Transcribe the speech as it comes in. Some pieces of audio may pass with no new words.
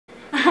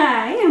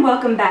Hi, and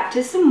welcome back to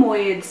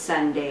Samoyeds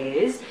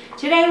Sundays.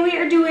 Today we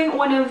are doing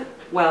one of,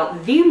 well,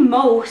 the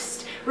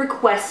most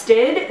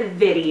requested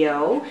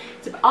video.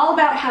 It's all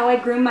about how I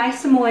groom my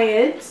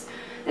Samoyeds.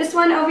 This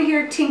one over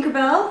here,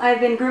 Tinkerbell, I've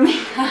been grooming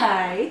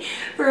Kai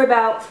for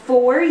about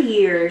 4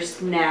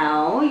 years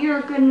now.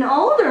 You're getting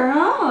older,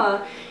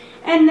 huh?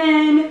 And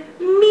then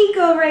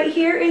Miko right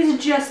here is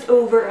just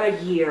over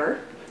a year.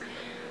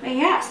 But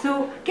yeah,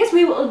 so I guess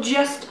we will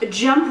just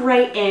jump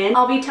right in.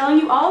 I'll be telling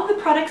you all of the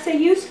products I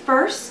use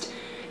first,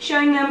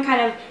 showing them,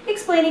 kind of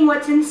explaining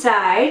what's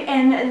inside,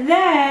 and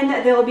then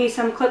there will be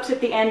some clips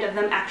at the end of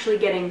them actually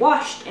getting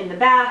washed in the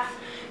bath,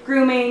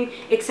 grooming,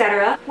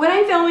 etc. When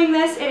I'm filming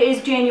this, it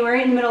is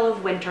January in the middle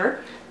of winter.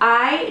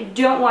 I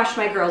don't wash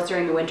my girls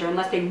during the winter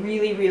unless they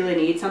really, really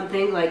need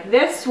something. Like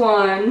this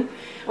one,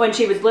 when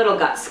she was little,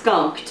 got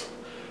skunked,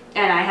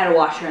 and I had to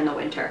wash her in the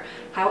winter.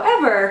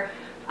 However,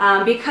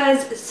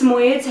 because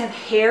Samoyeds have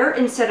hair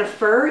instead of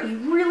fur,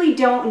 you really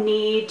don't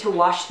need to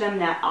wash them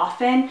that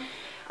often.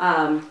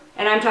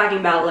 And I'm talking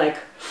about like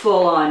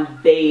full-on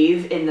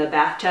bathe in the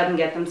bathtub and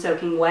get them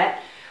soaking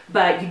wet,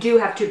 but you do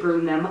have to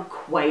groom them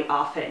quite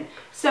often.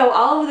 So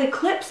all of the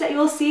clips that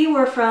you'll see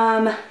were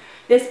from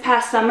this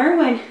past summer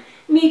when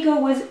Miko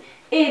was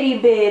itty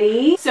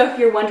bitty. So if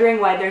you're wondering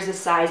why there's a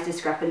size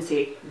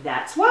discrepancy,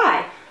 that's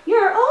why.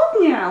 You're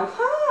old now,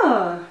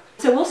 huh?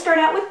 So we'll start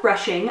out with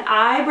brushing.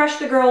 I brush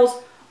the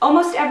girls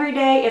almost every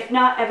day, if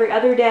not every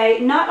other day.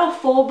 Not a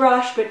full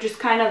brush, but just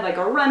kind of like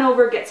a run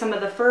over, get some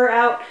of the fur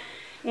out.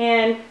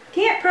 And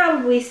can't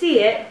probably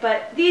see it,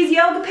 but these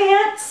yoga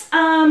pants,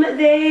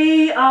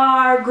 they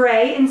are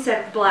gray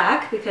instead of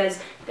black because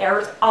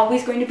there's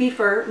always going to be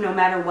fur no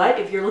matter what.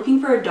 If you're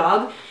looking for a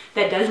dog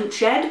that doesn't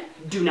shed,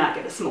 do not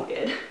get a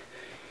Samoyed.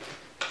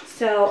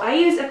 So I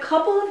use a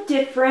couple of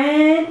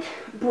different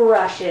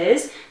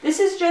brushes. This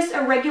is just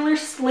a regular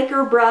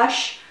slicker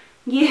brush.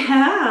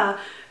 Yeah.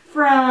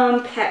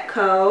 From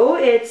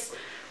Petco. It's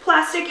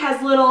plastic,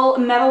 has little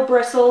metal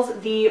bristles.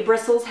 The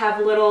bristles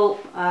have little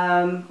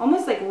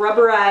almost like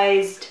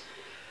rubberized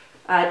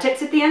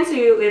tips at the end, so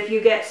if you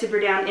get super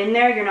down in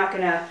there, you're not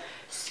gonna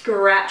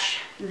scratch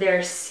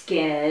their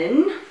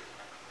skin.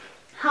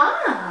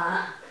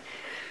 Huh.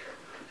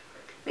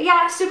 But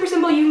yeah, super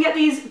simple. You can get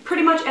these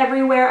pretty much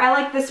everywhere. I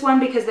like this one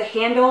because the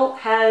handle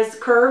has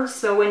curves,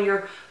 so when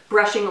you're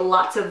brushing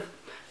lots of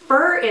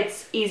fur,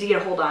 it's easy to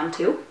hold on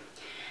to.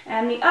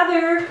 And the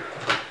other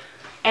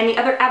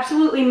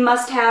absolutely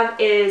must-have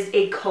is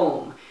a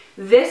comb.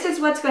 This is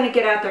what's going to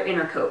get out their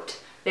inner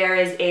coat. There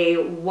is a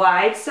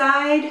wide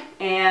side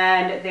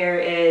and there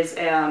is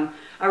a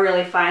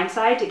really fine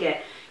side to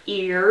get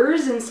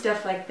ears and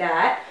stuff like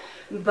that.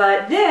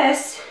 But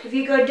this, if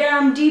you go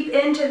down deep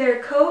into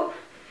their coat,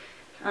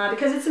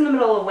 because it's in the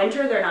middle of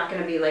winter, they're not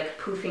going to be like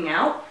poofing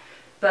out.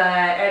 But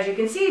as you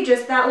can see,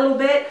 just that little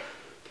bit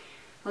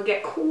will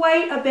get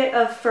quite a bit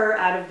of fur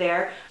out of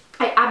there.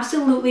 I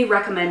absolutely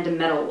recommend a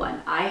metal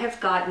one. I have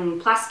gotten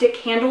plastic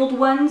handled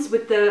ones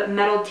with the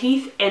metal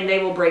teeth and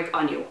they will break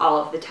on you all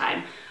of the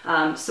time.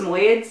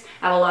 Samoyeds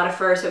have a lot of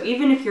fur, so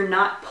even if you're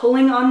not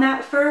pulling on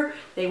that fur,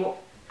 they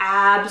will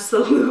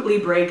absolutely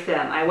break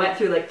them. I went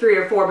through like 3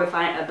 or 4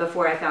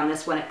 before I found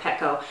this one at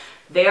Petco.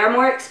 They are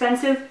more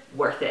expensive,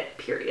 worth it,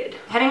 period.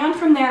 Heading on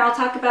from there, I'll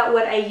talk about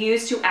what I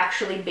use to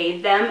actually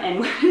bathe them.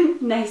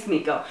 And nice,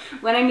 Miko.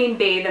 When I mean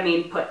bathe, I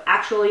mean put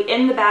actually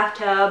in the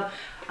bathtub,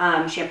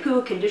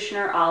 shampoo,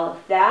 conditioner, all of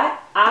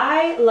that.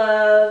 I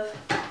love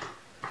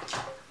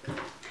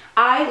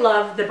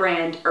the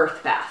brand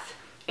Earth Bath.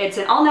 It's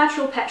an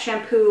all-natural pet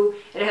shampoo.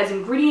 It has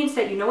ingredients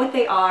that you know what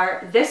they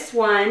are. This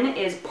one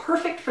is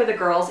perfect for the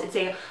girls. It's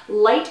a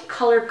light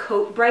color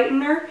coat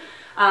brightener.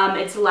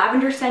 It's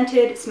lavender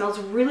scented. It smells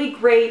really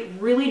great,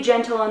 really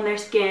gentle on their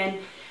skin,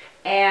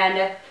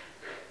 and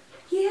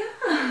yeah,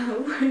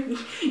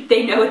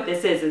 they know what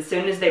this is. As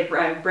soon as they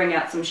bring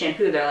out some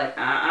shampoo, they're like,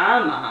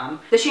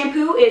 Mom. The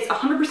shampoo is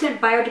 100%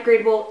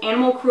 biodegradable,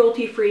 animal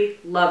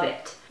cruelty-free. Love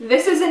it.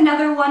 This is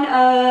another one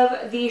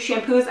of the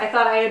shampoos. I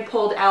thought I had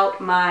pulled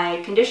out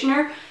my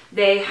conditioner.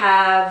 They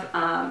have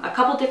a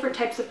couple different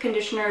types of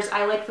conditioners.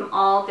 I like them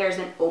all. There's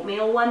an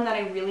oatmeal one that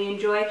I really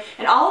enjoy.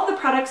 And all of the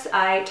products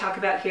I talk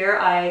about here,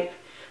 I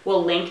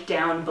will link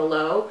down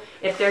below.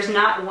 If there's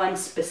not one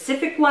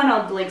specific one,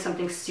 I'll link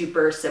something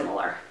super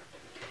similar.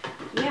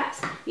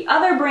 Yes. The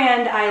other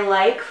brand I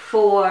like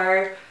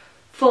for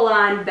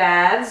full-on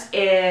baths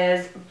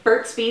is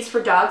Burt's Bees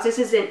for dogs. This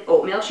is an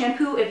oatmeal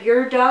shampoo. If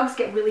your dogs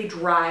get really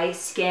dry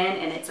skin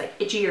and it's like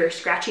itchy or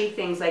scratchy,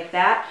 things like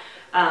that,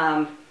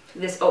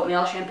 this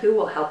oatmeal shampoo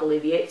will help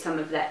alleviate some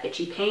of that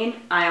itchy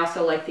pain. I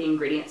also like the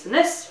ingredients in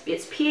this.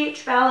 It's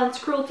pH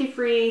balanced,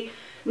 cruelty-free,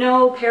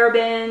 no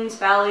parabens,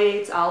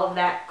 phthalates, all of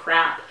that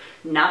crap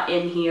not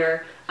in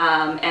here.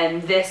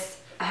 And this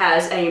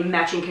has a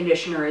matching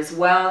conditioner as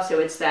well, so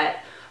it's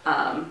that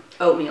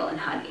oatmeal and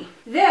honey.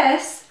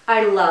 This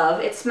I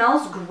love. It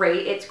smells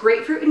great. It's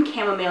grapefruit and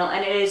chamomile,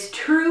 and it is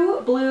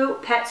True Blue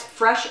Pets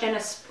Fresh and a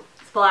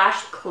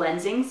Splash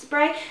Cleansing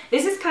Spray.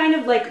 This is kind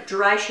of like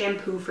dry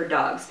shampoo for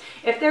dogs.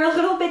 If they're a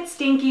little bit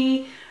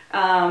stinky,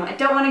 I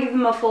don't want to give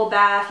them a full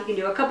bath. You can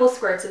do a couple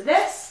squirts of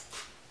this.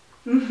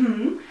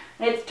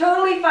 It's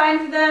totally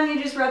fine for them.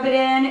 You just rub it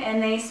in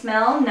and they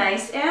smell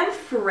nice and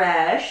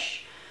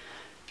fresh.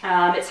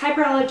 It's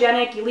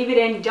hyperallergenic. You leave it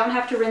in. You don't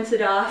have to rinse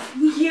it off.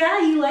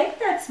 Yeah, you like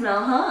that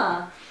smell,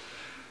 huh?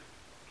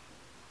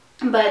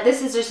 But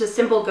this is just a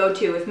simple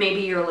go-to if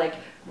maybe you're like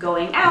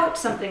going out,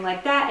 something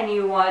like that, and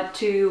you want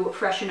to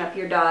freshen up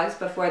your dogs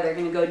before they're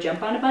going to go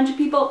jump on a bunch of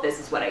people. This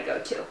is what I go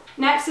to.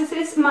 Next, this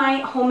is my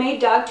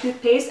homemade dog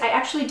toothpaste. I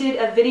actually did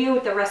a video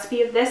with the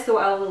recipe of this, so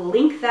I'll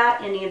link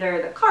that in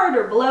either the card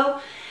or below.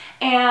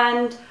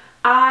 And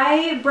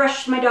I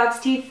brush my dog's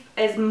teeth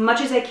as much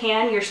as I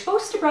can. You're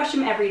supposed to brush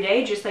them every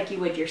day, just like you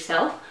would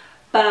yourself.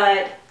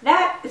 But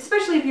that,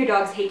 especially if your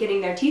dogs hate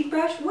getting their teeth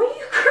brushed, what are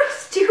you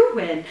girls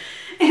doing?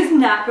 Is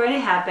not going to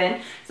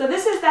happen. So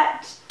this is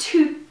that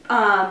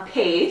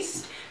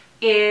toothpaste.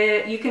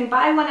 You can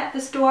buy one at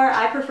the store.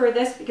 I prefer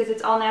this because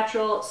it's all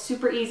natural,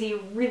 super easy,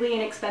 really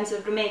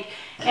inexpensive to make.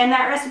 And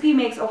that recipe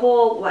makes a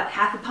whole,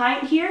 half a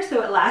pint here,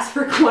 so it lasts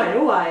for quite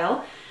a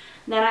while.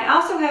 Then I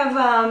also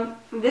have,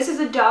 this is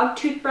a dog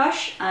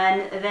toothbrush,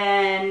 and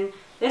then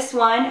this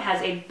one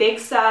has a big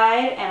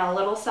side and a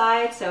little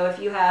side, so if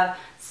you have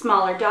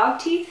smaller dog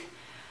teeth,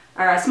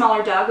 or a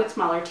smaller dog with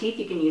smaller teeth,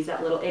 you can use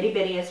that little itty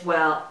bitty as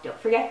well. Don't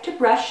forget to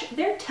brush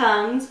their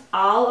tongues.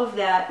 All of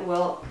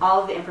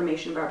the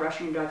information about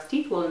brushing your dog's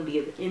teeth will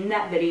be in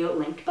that video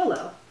linked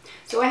below.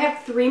 So I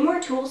have 3 more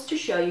tools to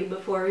show you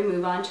before we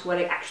move on to what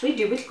I actually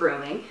do with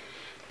grooming.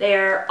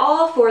 They're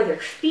all for their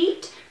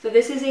feet. So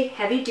this is a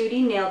heavy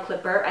duty nail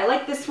clipper. I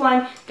like this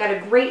one, got a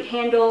great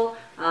handle,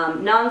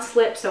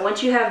 non-slip, so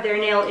once you have their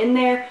nail in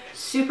there,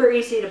 super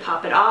easy to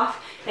pop it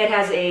off. It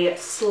has a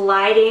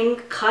sliding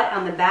cut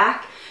on the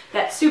back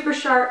that's super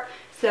sharp,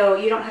 so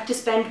you don't have to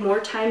spend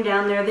more time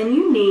down there than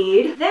you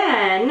need.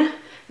 Then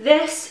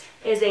this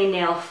is a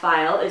nail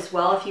file as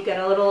well. If you get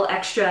a little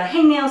extra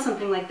hangnail,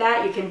 something like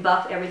that, you can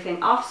buff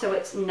everything off so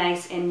it's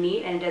nice and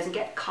neat and it doesn't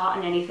get caught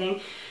in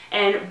anything.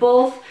 And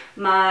both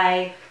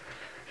my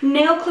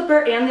nail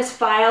clipper and this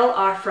file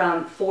are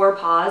from 4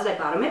 Paws. I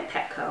bought them at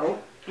Petco.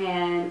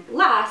 And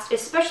last,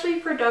 especially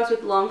for dogs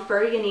with long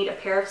fur, you need a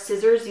pair of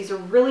scissors. These are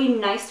really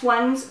nice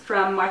ones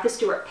from Martha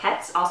Stewart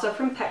Pets, also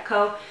from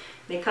Petco.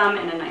 They come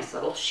in a nice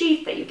little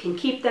sheath that you can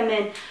keep them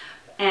in,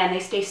 and they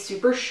stay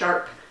super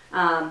sharp.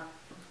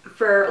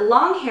 For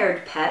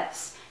long-haired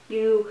pets,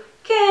 you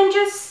can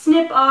just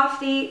snip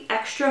off the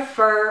extra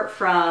fur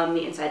from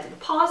the insides of the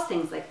paws,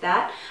 things like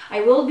that.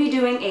 I will be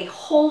doing a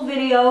whole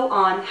video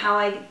on how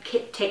I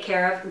take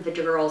care of the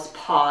girls'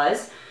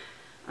 paws,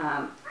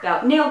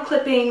 about nail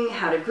clipping,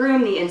 how to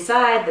groom the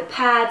inside, the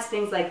pads,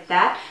 things like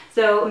that.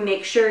 So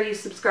make sure you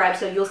subscribe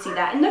so you'll see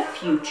that in the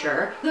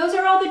future. Those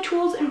are all the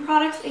tools and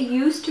products I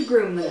use to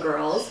groom the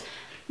girls.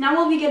 Now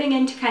we'll be getting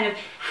into kind of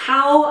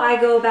how I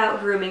go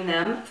about grooming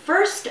them.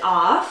 First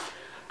off,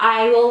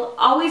 I will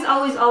always,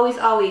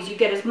 you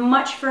get as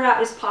much fur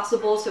out as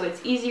possible so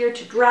it's easier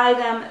to dry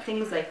them,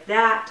 things like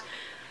that.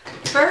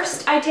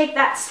 First, I take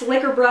that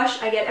slicker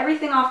brush, I get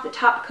everything off the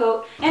top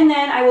coat, and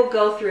then I will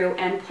go through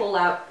and pull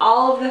out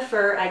all of the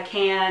fur I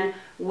can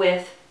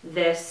with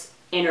this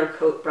inner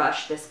coat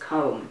brush, this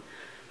comb.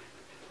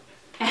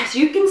 As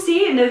you can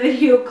see in the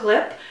video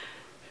clip,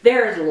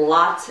 there's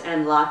lots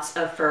and lots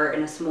of fur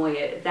in a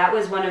Samoyed. That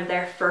was one of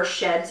their first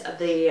sheds of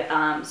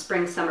the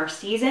spring-summer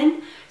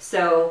season,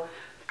 so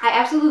I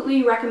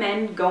absolutely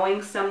recommend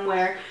going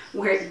somewhere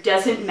where it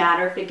doesn't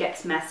matter if it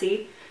gets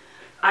messy.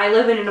 I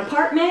live in an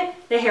apartment,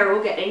 the hair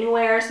will get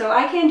anywhere, so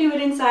I can do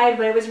it inside,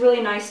 but it was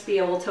really nice to be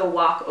able to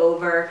walk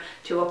over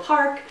to a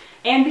park.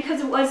 And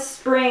because it was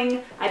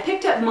spring, I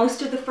picked up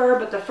most of the fur,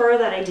 but the fur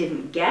that I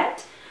didn't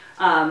get,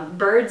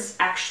 birds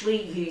actually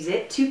use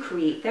it to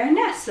create their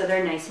nests, so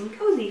they're nice and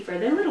cozy for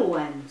their little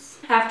ones.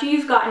 After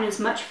you've gotten as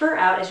much fur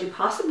out as you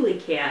possibly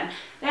can,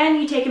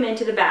 then you take them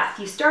into the bath.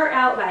 You start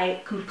out by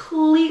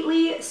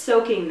completely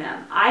soaking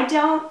them. I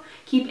don't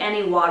keep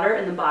any water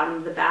in the bottom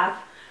of the bath.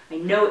 I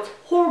know it's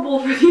horrible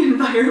for the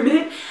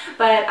environment,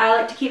 but I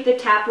like to keep the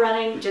tap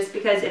running just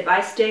because if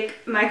I stick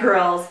my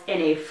girls in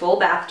a full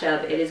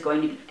bathtub, it is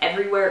going to be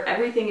everywhere.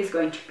 Everything is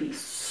going to be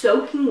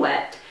soaking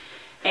wet,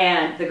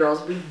 and the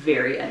girls will be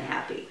very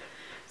unhappy.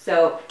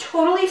 So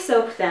totally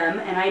soak them,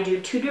 and I do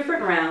 2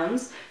 different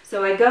rounds.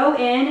 So I go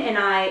in and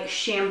I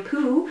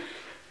shampoo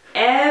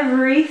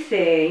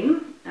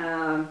everything.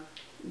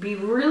 Be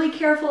really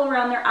careful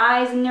around their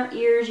eyes and their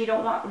ears. You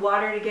don't want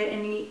water to get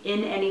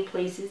in any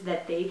places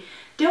that they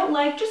don't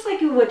like, just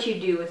like what you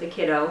do with a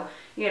kiddo.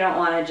 You don't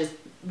want to just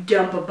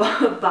dump a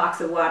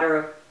box of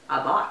water,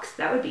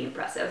 that would be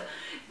impressive.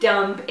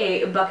 Dump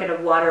a bucket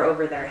of water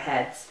over their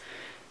heads.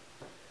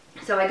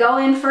 So I go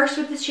in first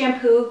with the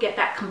shampoo, get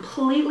that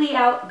completely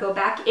out, go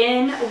back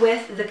in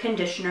with the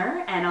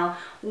conditioner, and I'll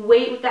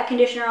wait with that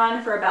conditioner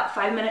on for about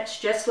 5 minutes,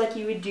 just like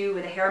you would do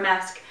with a hair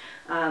mask.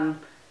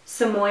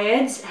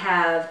 Samoyeds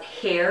have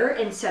hair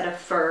instead of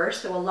fur,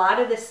 so a lot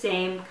of the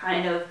same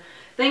kind of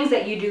things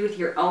that you do with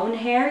your own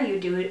hair, you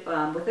do it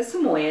with a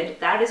Samoyed.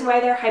 That is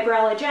why they're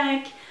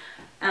hyperallergenic,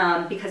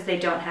 because they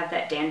don't have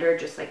that dander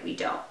just like we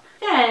don't.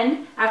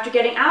 Then, after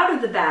getting out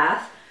of the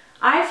bath,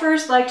 I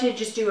first like to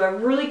just do a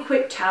really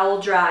quick towel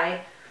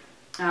dry,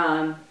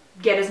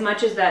 get as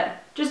much as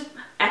that, just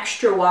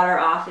extra water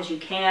off as you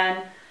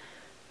can.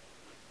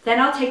 Then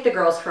I'll take the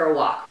girls for a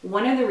walk.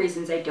 One of the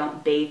reasons I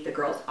don't bathe the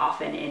girls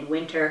often in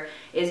winter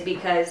is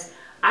because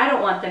I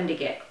don't want them to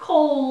get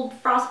cold,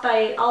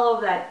 frostbite, all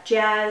of that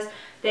jazz.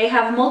 They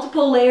have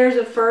multiple layers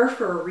of fur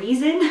for a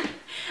reason.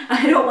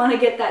 I don't want to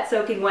get that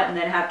soaking wet and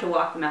then have to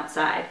walk them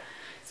outside.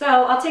 So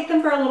I'll take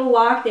them for a little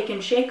walk. They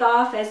can shake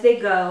off as they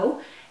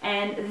go.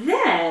 And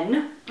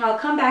then I'll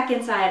come back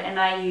inside and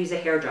I use a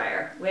hair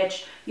dryer,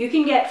 which you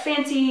can get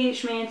fancy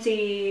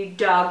schmancy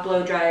dog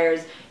blow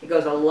dryers. It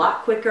goes a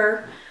lot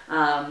quicker.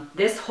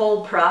 This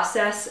whole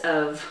process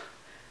of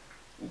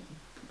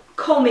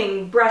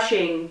combing,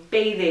 brushing,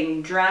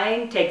 bathing,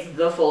 drying takes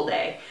the full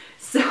day.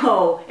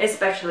 So,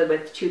 especially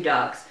with 2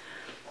 dogs.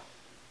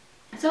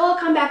 So I'll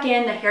come back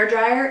in. The hair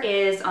dryer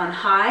is on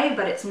high,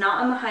 but it's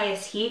not on the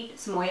highest heat.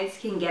 Samoyeds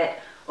can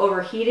get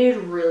overheated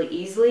really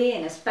easily,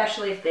 and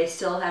especially if they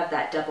still have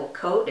that double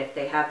coat. If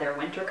they have their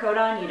winter coat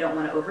on, you don't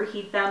want to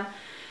overheat them.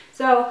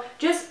 So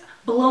just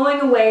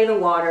blowing away the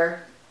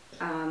water.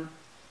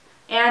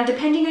 And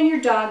depending on your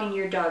dog and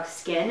your dog's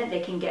skin, they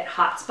can get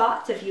hot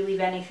spots if you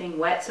leave anything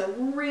wet. So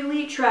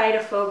really try to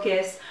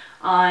focus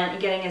on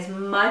getting as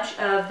much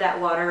of that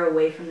water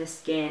away from the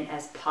skin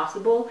as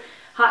possible.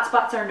 Hot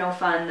spots are no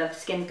fun. The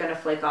skin's going to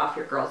flake off.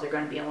 Your girls are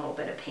going to be in a little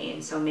bit of pain.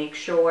 So make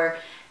sure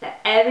that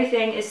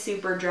everything is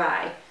super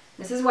dry.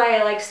 This is why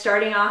I like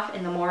starting off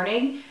in the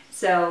morning.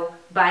 So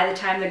by the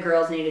time the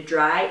girls need to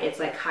dry, it's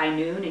like high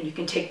noon and you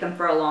can take them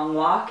for a long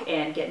walk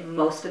and get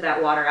most of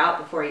that water out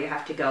before you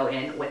have to go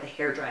in with a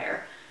hair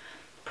dryer.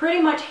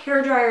 Pretty much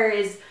hair dryer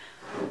is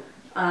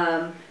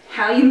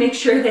how you make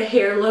sure the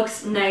hair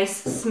looks nice,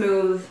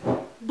 smooth,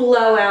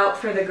 blowout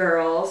for the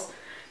girls,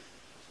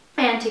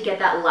 and to get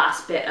that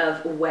last bit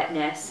of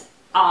wetness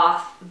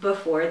off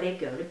before they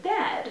go to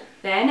bed.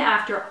 Then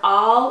after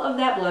all of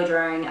that blow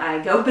drying,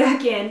 I go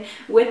back in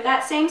with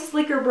that same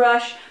slicker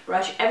brush,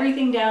 brush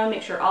everything down,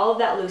 make sure all of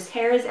that loose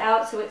hair is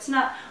out so it's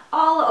not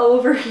all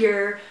over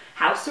your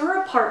house or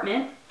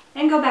apartment,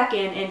 and go back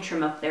in and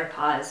trim up their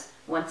paws.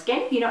 Once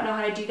again, if you don't know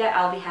how to do that,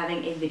 I'll be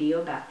having a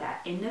video about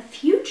that in the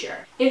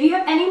future. If you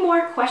have any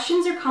more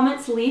questions or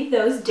comments, leave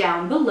those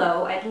down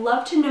below. I'd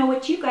love to know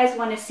what you guys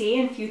want to see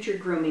in future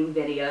grooming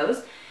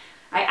videos.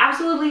 I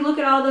absolutely look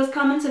at all those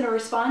comments and I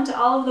respond to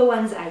all of the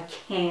ones I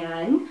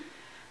can.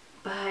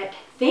 But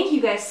thank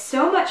you guys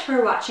so much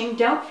for watching.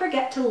 Don't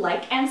forget to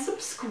like and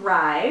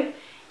subscribe,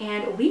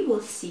 and we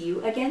will see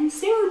you again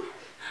soon.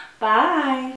 Bye!